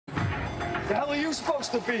The hell are you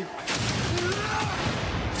supposed to be?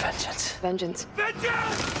 Vengeance. Vengeance.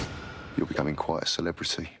 Vengeance! You're becoming quite a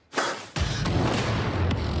celebrity.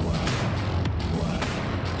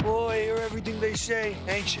 Boy, you're everything they say,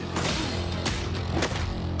 ain't you?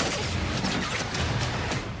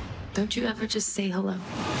 Don't you ever just say hello?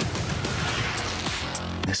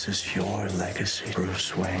 This is your legacy,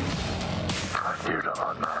 Bruce Wayne. I'm here to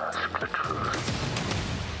unmask the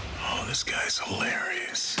truth. Oh, this guy's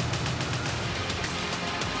hilarious.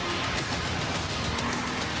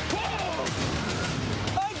 Whoa!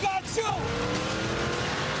 I got you!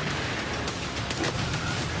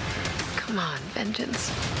 Come on, Vengeance.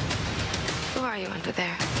 Who are you under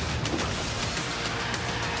there?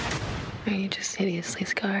 Are you just hideously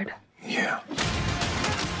scarred? Yeah.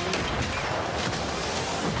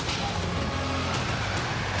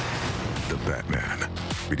 The Batman.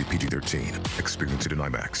 Rated PG-13. Experience it in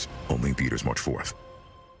IMAX. Only in theaters March 4th.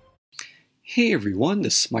 Hey everyone,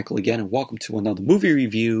 this is Michael again, and welcome to another movie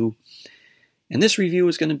review. And this review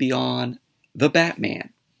is going to be on The Batman.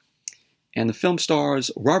 And the film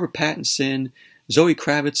stars Robert Pattinson, Zoë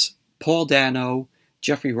Kravitz, Paul Dano,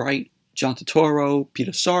 Jeffrey Wright, John Turturro,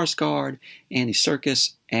 Peter Sarsgaard, Andy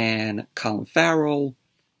Serkis, and Colin Farrell.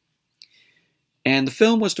 And the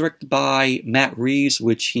film was directed by Matt Reeves,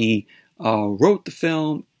 which he wrote the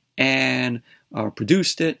film and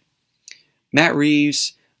produced it. Matt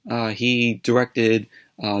Reeves, he directed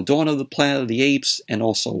Dawn of the Planet of the Apes and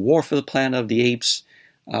also War for the Planet of the Apes.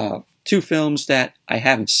 Two films that I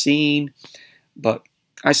haven't seen, but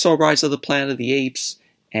I saw Rise of the Planet of the Apes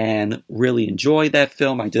and really enjoyed that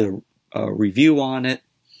film. I did a review on it.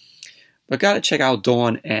 But got to check out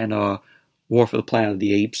Dawn and War for the Planet of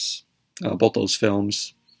the Apes, both those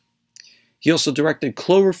films. He also directed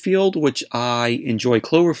Cloverfield, which I enjoy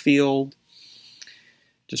Cloverfield.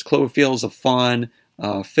 Just Cloverfield is a fun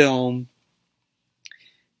film.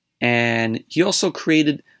 And he also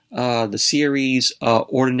created the series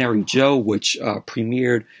Ordinary Joe, which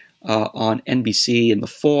premiered on NBC in the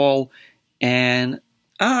fall. And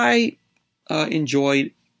I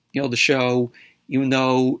enjoyed the show, even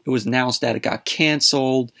though it was announced that it got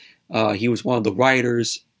canceled. He was one of the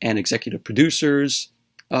writers and executive producers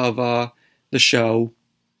of the show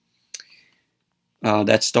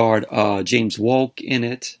that starred James Wolk in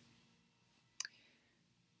it.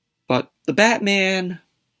 But The Batman,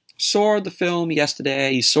 saw the film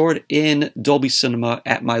yesterday. Saw it in Dolby Cinema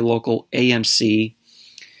at my local AMC,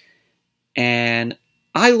 and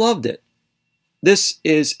I loved it. This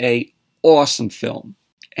is an awesome film,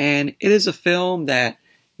 and it is a film that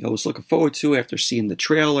I was looking forward to after seeing the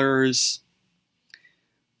trailers.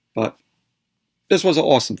 But this was an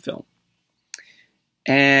awesome film.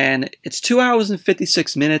 And it's 2 hours and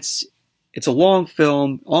 56 minutes. It's a long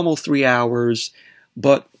film, almost 3 hours.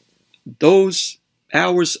 But those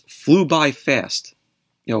hours flew by fast,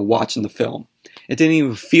 watching the film. It didn't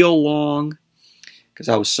even feel long because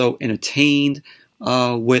I was so entertained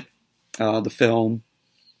with the film.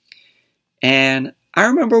 And I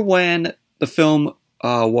remember when the film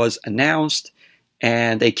was announced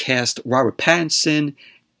and they cast Robert Pattinson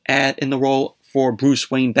in the role for Bruce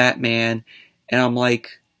Wayne Batman, and I'm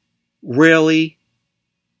like, really?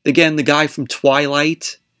 Again, the guy from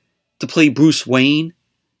Twilight to play Bruce Wayne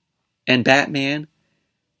and Batman?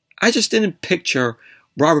 I just didn't picture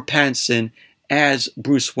Robert Pattinson as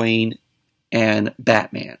Bruce Wayne and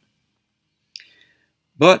Batman.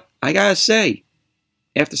 But I gotta say,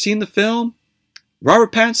 after seeing the film,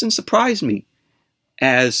 Robert Pattinson surprised me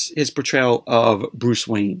as his portrayal of Bruce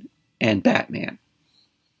Wayne and Batman.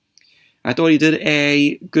 I thought he did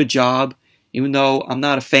a good job, even though I'm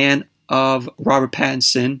not a fan of Robert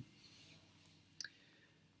Pattinson.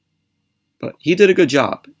 But he did a good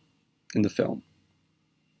job in the film.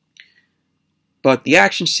 But the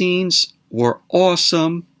action scenes were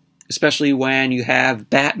awesome, especially when you have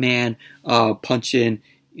Batman punching,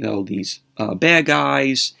 these bad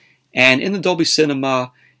guys. And in the Dolby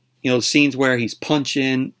Cinema, the scenes where he's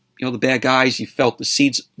punching, the bad guys, you felt the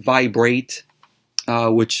seats vibrate,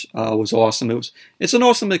 which was awesome. It's an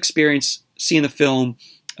awesome experience seeing the film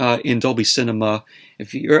in Dolby Cinema.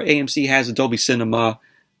 If your AMC has a Dolby Cinema,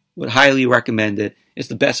 would highly recommend it. It's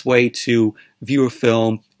the best way to view a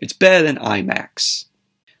film. It's better than IMAX.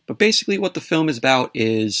 But basically what the film is about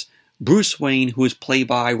is Bruce Wayne, who is played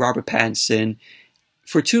by Robert Pattinson.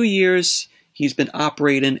 For 2 years, he's been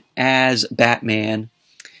operating as Batman,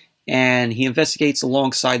 and he investigates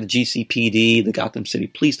alongside the GCPD, the Gotham City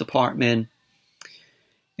Police Department.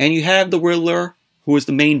 And you have the Riddler, who is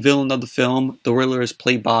the main villain of the film. The Riddler is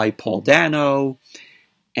played by Paul Dano.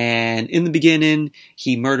 And in the beginning,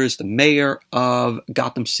 he murders the mayor of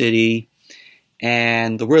Gotham City.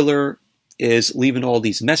 and the Riddler is leaving all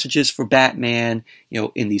these messages for Batman,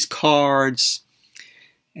 in these cards.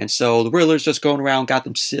 And so the Riddler's just going around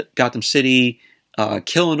Gotham City,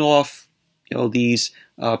 killing off, these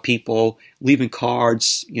people, leaving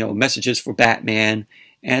cards, messages for Batman.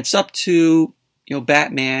 And it's up to,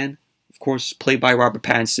 Batman, of course, played by Robert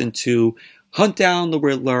Pattinson, to hunt down the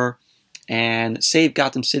Riddler and save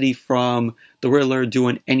Gotham City from the Riddler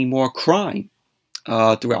doing any more crime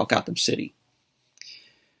throughout Gotham City.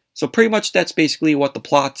 So pretty much that's basically what the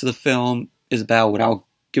plot to the film is about, without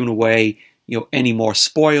giving away, any more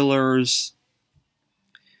spoilers.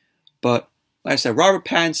 But like I said, Robert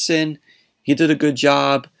Pattinson, he did a good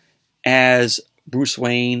job as Bruce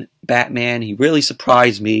Wayne, Batman. He really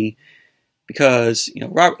surprised me because,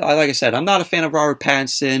 like I said, I'm not a fan of Robert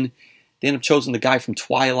Pattinson. They ended up choosing the guy from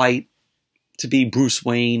Twilight to be Bruce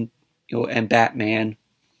Wayne, and Batman.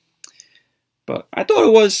 But I thought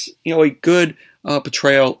it was, a good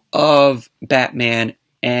portrayal of Batman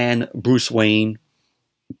and Bruce Wayne,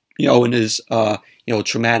 in his,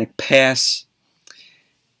 traumatic past.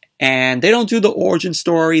 And they don't do the origin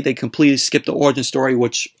story. They completely skip the origin story,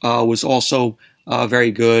 which was also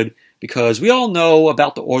very good, because we all know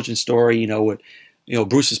about the origin story, with,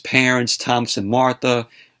 Bruce's parents, Thomas and Martha,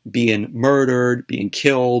 being murdered, being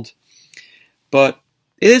killed. But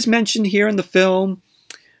it is mentioned here in the film,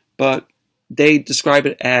 but they describe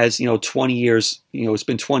it as, 20 years, it's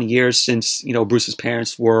been 20 years since, Bruce's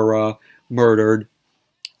parents were murdered.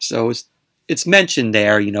 So it's mentioned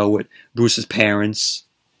there, with Bruce's parents.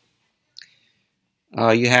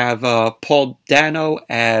 You have Paul Dano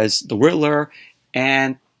as the Riddler,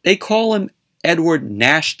 and they call him Edward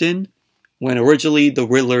Nashton, when originally the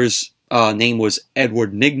Riddler's name was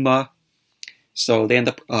Edward Nigma. So they end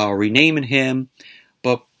up renaming him.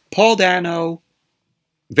 But Paul Dano,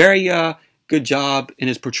 very good job in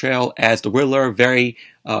his portrayal as the Riddler, very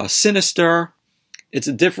sinister. It's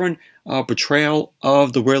a different portrayal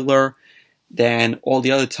of the Riddler than all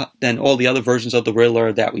the other versions of the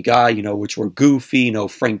Riddler that we got, which were goofy,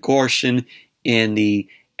 Frank Gorshin in the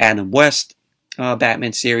Adam West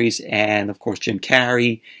Batman series, and of course Jim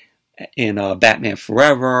Carrey in Batman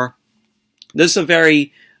Forever. This is a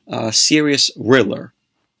very serious Riddler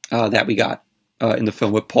that we got in the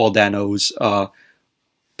film with Paul Dano's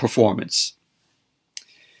performance.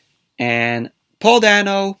 And Paul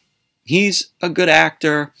Dano, he's a good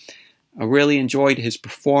actor. I really enjoyed his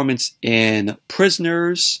performance in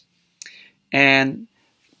Prisoners. And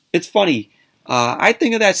it's funny, I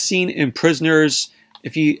think of that scene in Prisoners.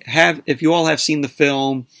 If you all have seen the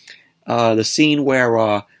film, the scene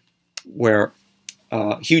where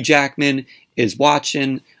Hugh Jackman is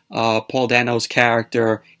watching Paul Dano's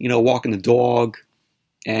character, walking the dog,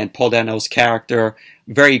 and Paul Dano's character,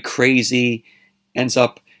 very crazy, ends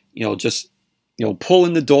up, just,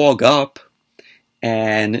 pulling the dog up,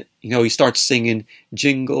 and, he starts singing,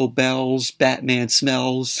 "Jingle bells, Batman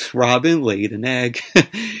smells, Robin laid an egg."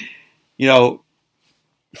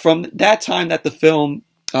 From that time that the film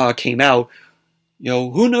came out,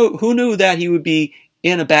 who knew that he would be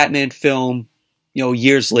in a Batman film,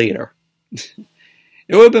 years later.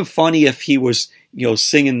 It would have been funny if he was,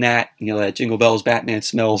 singing that, that "Jingle bells, Batman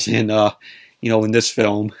smells" in this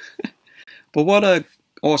film. But what a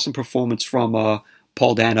awesome performance from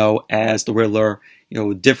Paul Dano as the Riddler.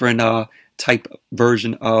 Different type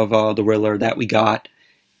version of the Riddler that we got.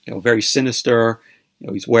 Very sinister.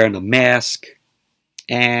 He's wearing a mask,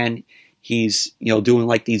 and he's doing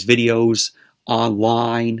like these videos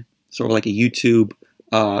online, sort of like a YouTube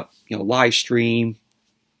live stream.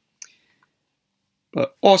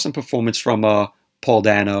 But awesome performance from Paul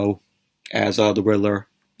Dano as the Riddler.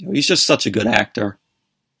 He's just such a good actor.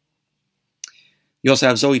 You also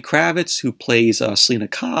have Zoë Kravitz, who plays Selina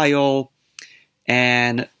Kyle.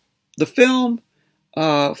 And the film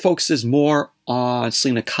focuses more on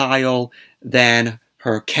Selina Kyle than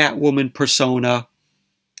her Catwoman persona.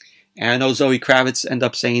 And I know Zoë Kravitz ended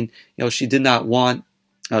up saying, she did not want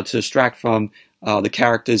to distract from the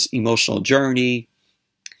character's emotional journey.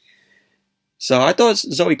 So I thought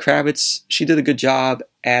Zoë Kravitz, she did a good job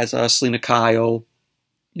as Selina Kyle.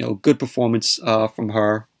 Good performance from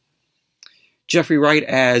her. Jeffrey Wright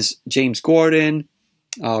as James Gordon,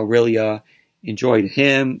 really enjoyed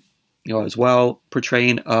him, as well,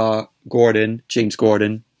 portraying James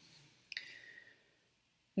Gordon.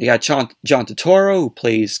 You got John Turturro, who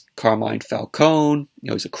plays Carmine Falcone.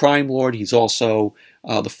 He's a crime lord. He's also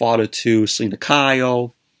the father to Selina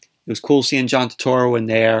Kyle. It was cool seeing John Turturro in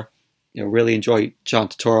there. Really enjoyed John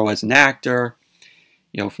Turturro as an actor.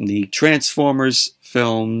 From the Transformers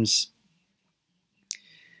films.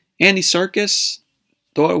 Andy Serkis,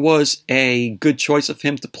 thought it was a good choice of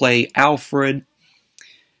him to play Alfred.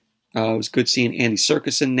 It was good seeing Andy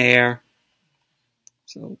Serkis in there.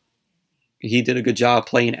 So he did a good job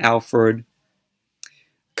playing Alfred.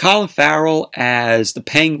 Colin Farrell as the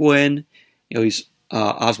Penguin. He's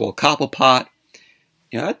Oswald Cobblepot.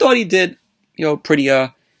 I thought he did, pretty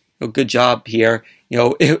a good job here.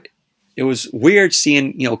 It was weird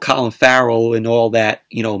seeing, Colin Farrell and all that,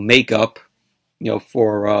 makeup,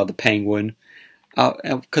 for the Penguin.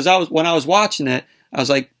 Because when I was watching it, I was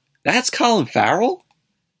like, that's Colin Farrell?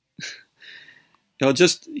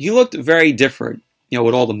 He looked very different,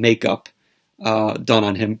 with all the makeup done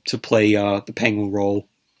on him to play the Penguin role.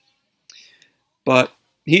 But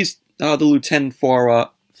he's the lieutenant for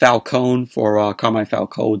Falcone, for Carmine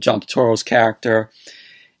Falcone, John Turturro's character.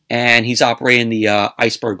 And he's operating the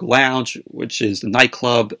Iceberg Lounge, which is the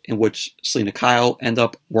nightclub in which Selena Kyle ended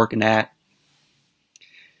up working at.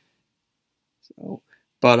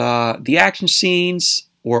 But the action scenes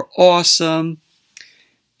were awesome,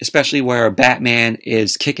 especially where Batman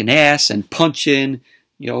is kicking ass and punching,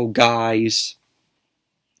 guys.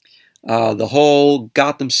 The whole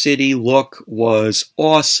Gotham City look was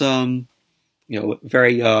awesome.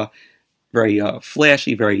 Very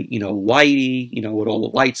flashy, very, lighty, with all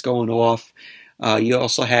the lights going off. You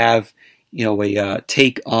also have, a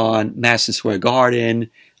take on Madison Square Garden,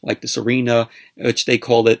 like this arena, which they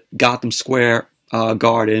called it Gotham Square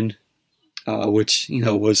Garden, which,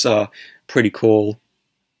 was pretty cool.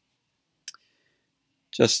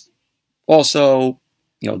 Just also,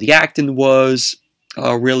 the acting was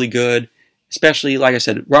really good, especially, like I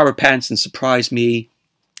said, Robert Pattinson surprised me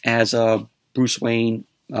as Bruce Wayne,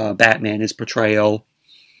 Batman, his portrayal.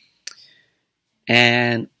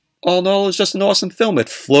 And all in all, it was just an awesome film. It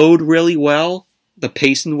flowed really well. The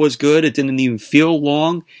pacing was good. It didn't even feel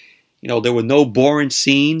long. There were no boring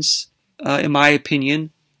scenes, in my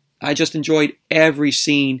opinion. I just enjoyed every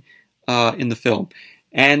scene in the film.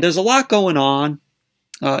 And there's a lot going on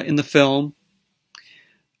in the film,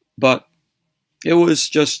 but it was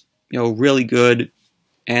just, really good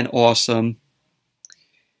and awesome.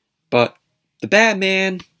 But the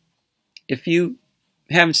Batman, if you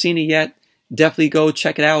haven't seen it yet, definitely go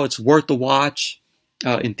check it out. It's worth the watch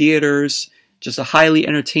in theaters. Just a highly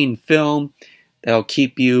entertaining film that'll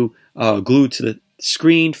keep you glued to the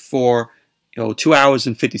screen for 2 hours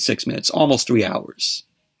and 56 minutes, almost 3 hours.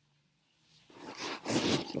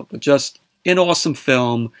 But just an awesome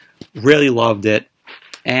film. Really loved it.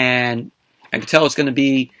 And I can tell it's going to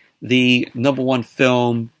be the #1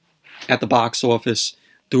 film at the box office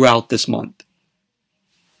throughout this month.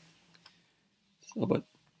 But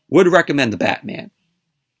would recommend the Batman.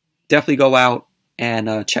 Definitely go out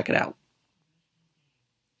and check it out.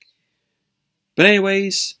 But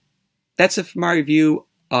anyways, that's it for my review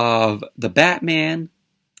of the Batman.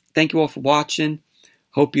 Thank you all for watching.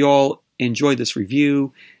 Hope you all enjoyed this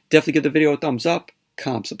review. Definitely give the video a thumbs up,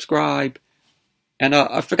 comment, subscribe. And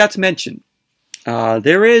I forgot to mention,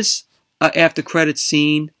 there is an after credits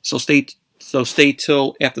scene, so stay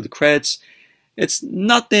till after the credits. It's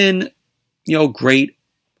nothing, great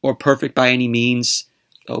or perfect by any means.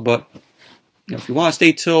 But if you want to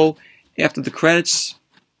stay till after the credits,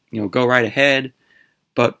 go right ahead.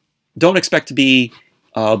 But don't expect to be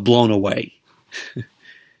blown away.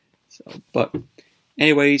 But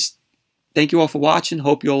anyways, thank you all for watching.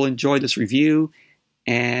 Hope you all enjoyed this review,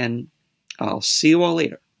 and I'll see you all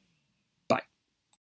later.